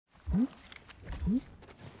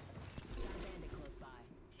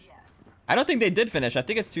I don't think they did finish. I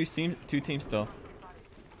think it's two teams still.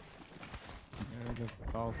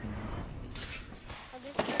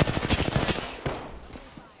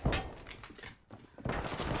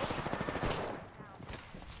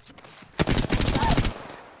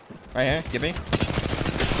 Right here, give me.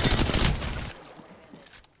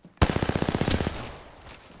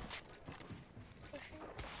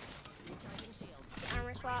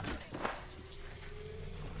 Armor swap.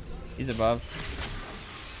 He's above.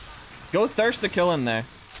 Go thirst to kill him there.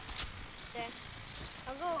 Okay.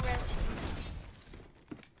 I'll go res.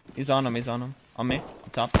 He's on him, he's on him. On me,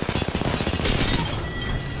 up top.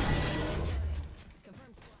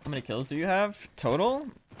 How many kills do you have total?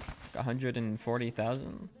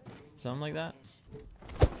 140,000? Something like that.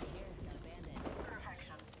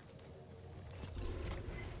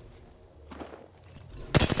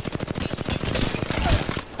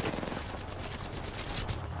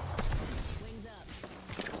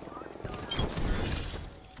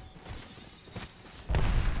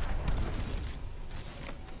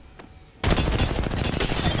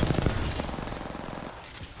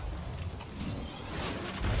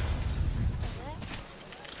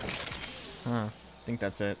 Huh. I think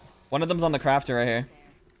that's it. One of them's on the crafter right here.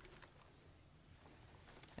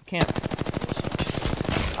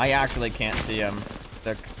 I actually can't see him.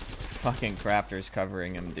 The fucking crafter's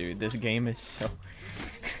covering him, dude. This game is so...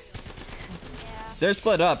 They're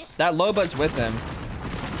split up. That Loba's with him.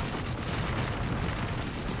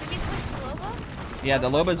 Did you push the Loba? Yeah, the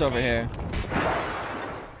Loba's over here.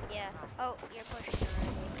 Yeah. Oh, you're pushing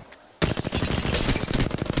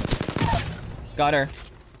already. Got her.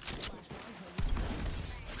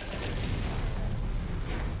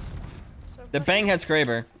 The bang head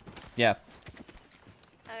scraper. Yeah.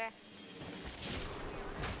 Okay.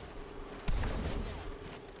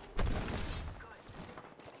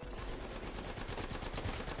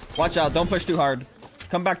 Watch out, don't push too hard.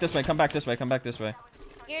 Come back this way, come back this way, come back this way.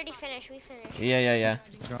 You already finished, we finished. Yeah.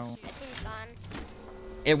 That team's gone.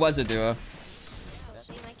 It was a duo.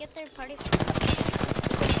 So you might get third party.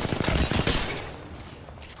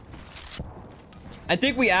 I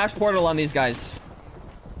think we Ash Portal on these guys.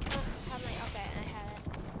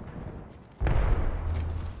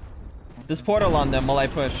 This portal on them while I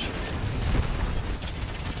push.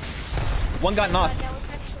 One got knocked. That was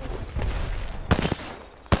actually...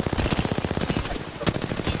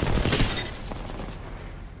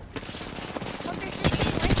 Look, there's just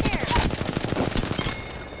sitting right there.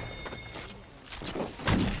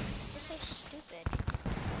 This is so stupid.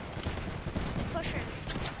 Push her.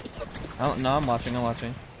 Oh, no, I'm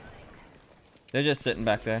watching. They're just sitting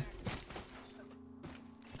back there.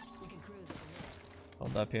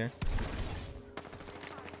 Hold up here.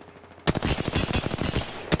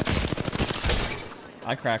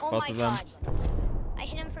 I cracked both of them. I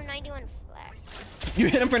hit him for 91 flash. You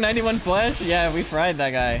hit him for 91 flash? Yeah, we fried that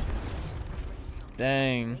guy.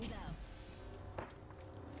 Dang.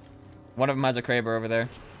 One of them has a Kraber over there.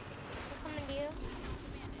 I'm coming to you.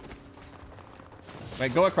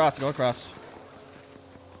 Wait, go across. Okay,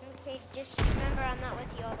 just remember I'm not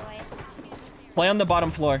with you all the way. Play on the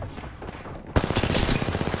bottom floor.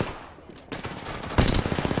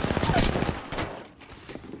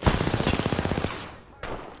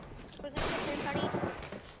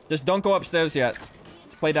 Just don't go upstairs yet.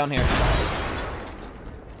 Let's play down here.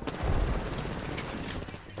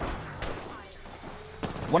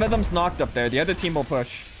 One of them's knocked up there. The other team will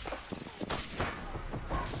push.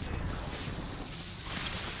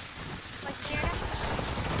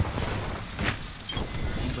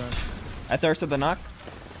 I thirsted the knock.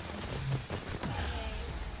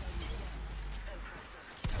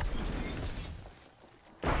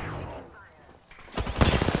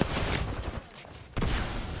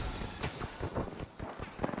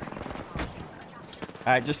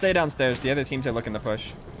 Alright, just stay downstairs. The other teams are looking to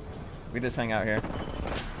push. We just hang out here.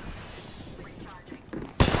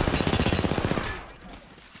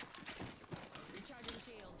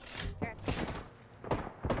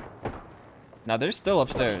 Now they're still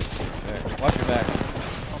upstairs. There. Watch your back.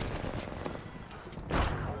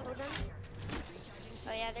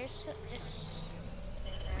 Oh yeah, there's just...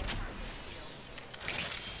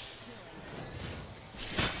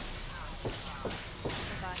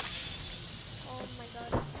 Oh my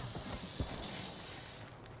god.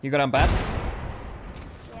 You got on bats?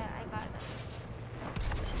 Yeah, I got them.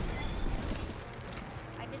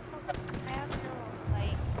 I have no,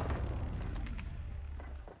 like...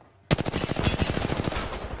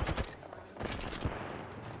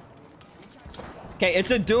 Okay, it's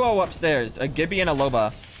a duo upstairs. A Gibby and a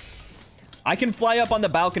Loba. I can fly up on the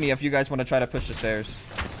balcony if you guys want to try to push the stairs.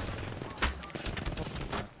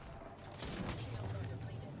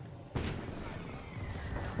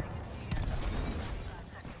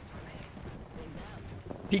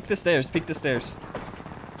 Peek the stairs. Peek the stairs.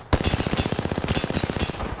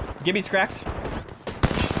 Gibby's cracked.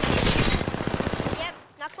 Yep,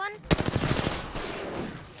 knock one.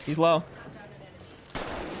 He's low.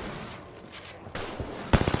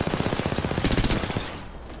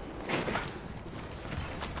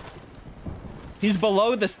 He's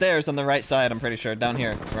below the stairs on the right side, I'm pretty sure. Down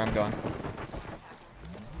here, where I'm going.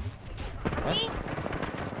 What? Me.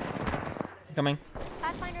 Coming.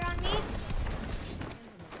 Pathfinder on me.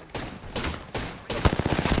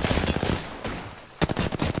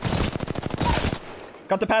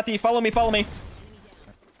 Got the pathy. Follow me, follow me.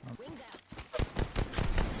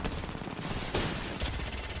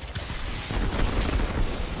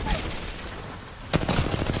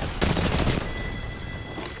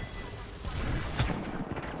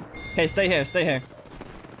 Okay, stay here, stay here.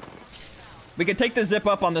 We can take the zip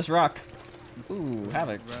up on this rock. Ooh,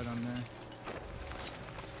 havoc. Right on there.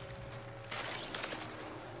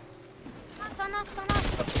 Knocks on knocks on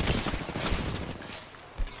knocks.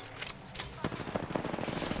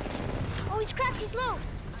 Oh, he's cracked. He's low.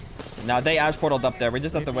 No, they ash portaled up there. We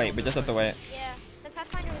just have to wait. We just have to wait. Yeah, the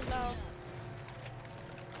Pathfinder was low.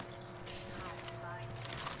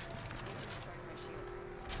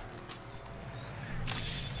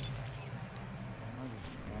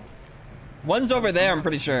 One's over there, I'm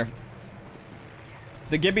pretty sure.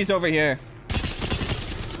 The Gibby's over here.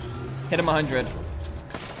 Hit him 100.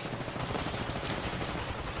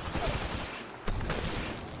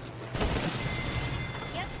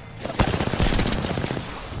 Yep.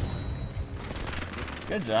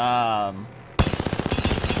 Good job.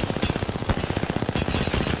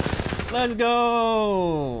 Let's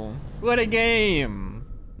go. What a game.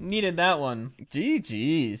 Needed that one.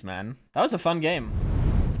 GG's, man. That was a fun game.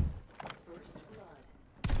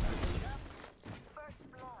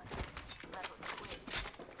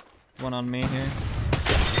 One on me here.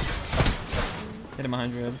 Hit him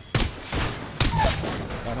 100.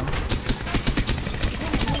 Got him.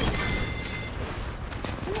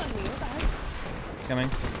 Coming.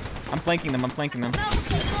 I'm flanking them. I'm flanking them. No,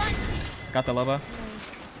 there's one. Got the Loba.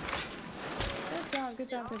 Good job, good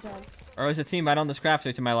job, good job. Or is a team right on this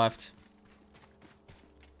crafter to my left?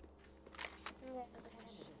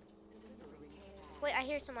 Wait, I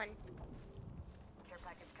hear someone.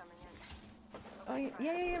 Oh, yeah,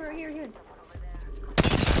 we're here. We're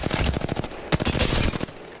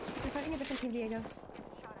fighting a different team, Diego.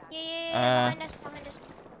 Yeah, behind us.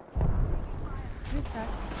 Who's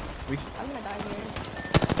cracked? We I'm gonna die here.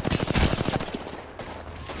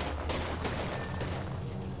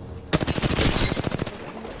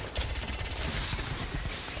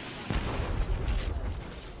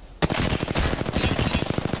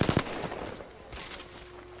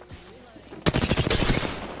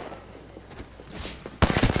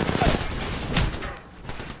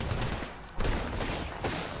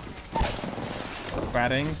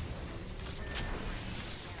 batting.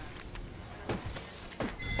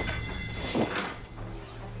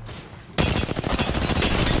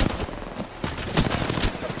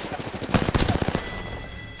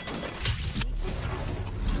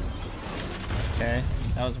 Okay,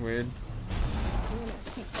 that was weird.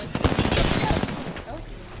 Oh.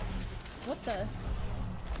 What the?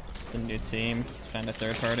 The new team, trying to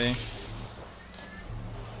third party.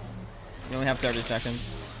 We only have 30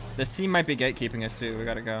 seconds. This team might be gatekeeping us too. We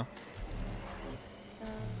gotta go.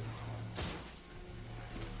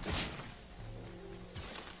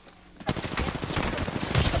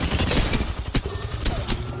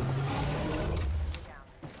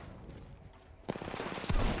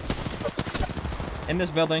 In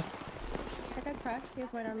this building. That guy's cracked. He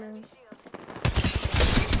has white armor. Okay,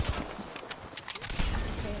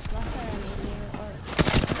 last guy on me.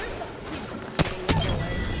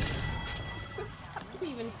 How did he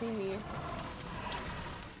even see me?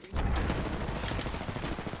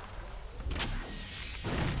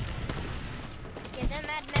 Yeah, that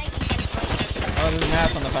Mad Maggie. Oh, there's a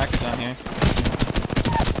map on the package down here.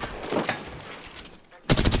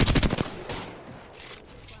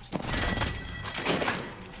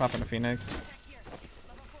 Popping a Phoenix.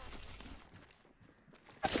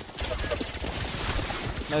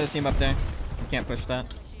 Another team up there. You can't push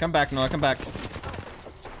that. Come back, Noah. Come back.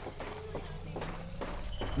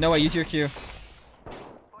 Noah, use your Q.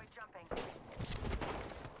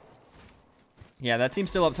 Yeah, that team's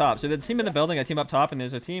still up top. So there's a team in the building, a team up top, and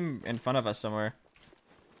there's a team in front of us somewhere.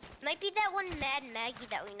 Might be that one Mad Maggie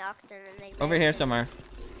that we knocked in and they Over here somewhere.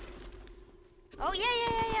 Oh yeah,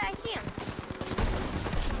 I see him.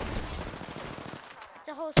 It's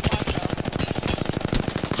a whole squad though.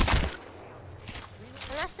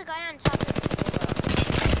 Unless the guy on top is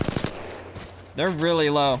They're really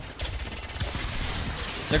low.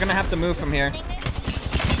 They're gonna have to move from here.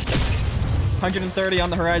 130 on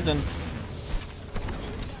the horizon.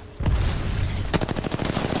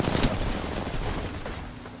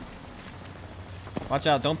 Watch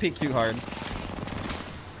out, don't peek too hard.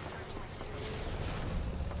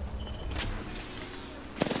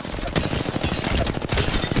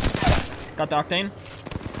 Got the octane.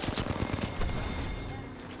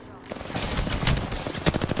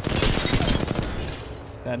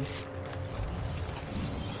 Dead.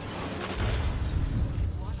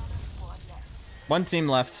 One team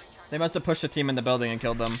left. They must have pushed a team in the building and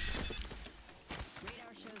killed them.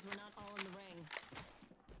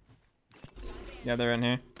 Yeah, they're in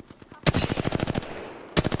here.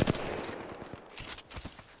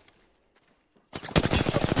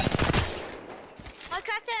 I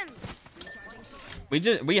cracked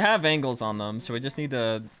him. We have angles on them, so we just need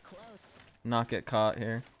to not get caught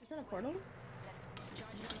here. Is that a portal?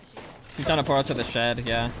 He's trying to portal to the shed,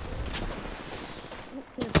 yeah.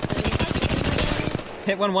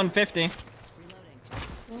 Hit 150.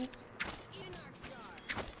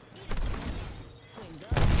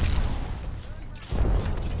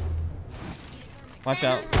 Watch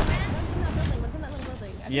out.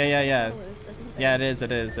 Yeah. Yeah, it is.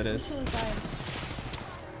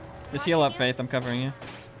 Just heal up, Faith. I'm covering you.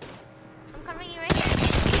 I'm covering you right here.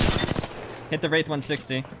 Hit the Wraith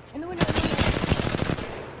 160. In the window.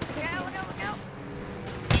 Yeah, window.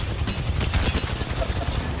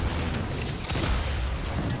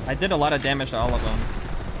 I did a lot of damage to all of them.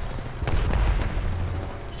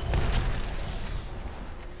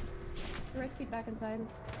 Rick, feed back inside.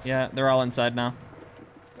 Yeah, they're all inside now.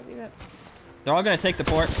 Leave it. They're all gonna take the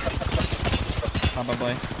port.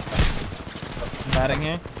 Probably. I'm batting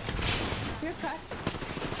here. You're cracked.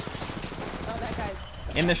 Oh, that guy's.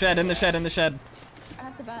 In the shed. I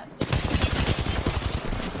have to bat.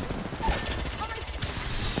 Oh my.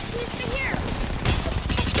 He's right here.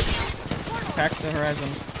 Portal. Crack the horizon.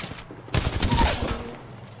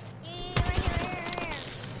 Yeah, right here.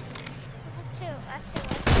 That's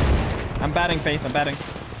two. I'm batting, Faith. I'm batting.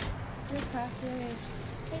 You're cracked. You're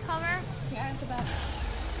Take cover. Yeah, I have to bat.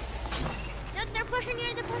 They're pushing you.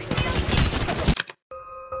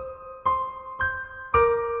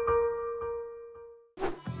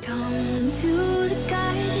 Come to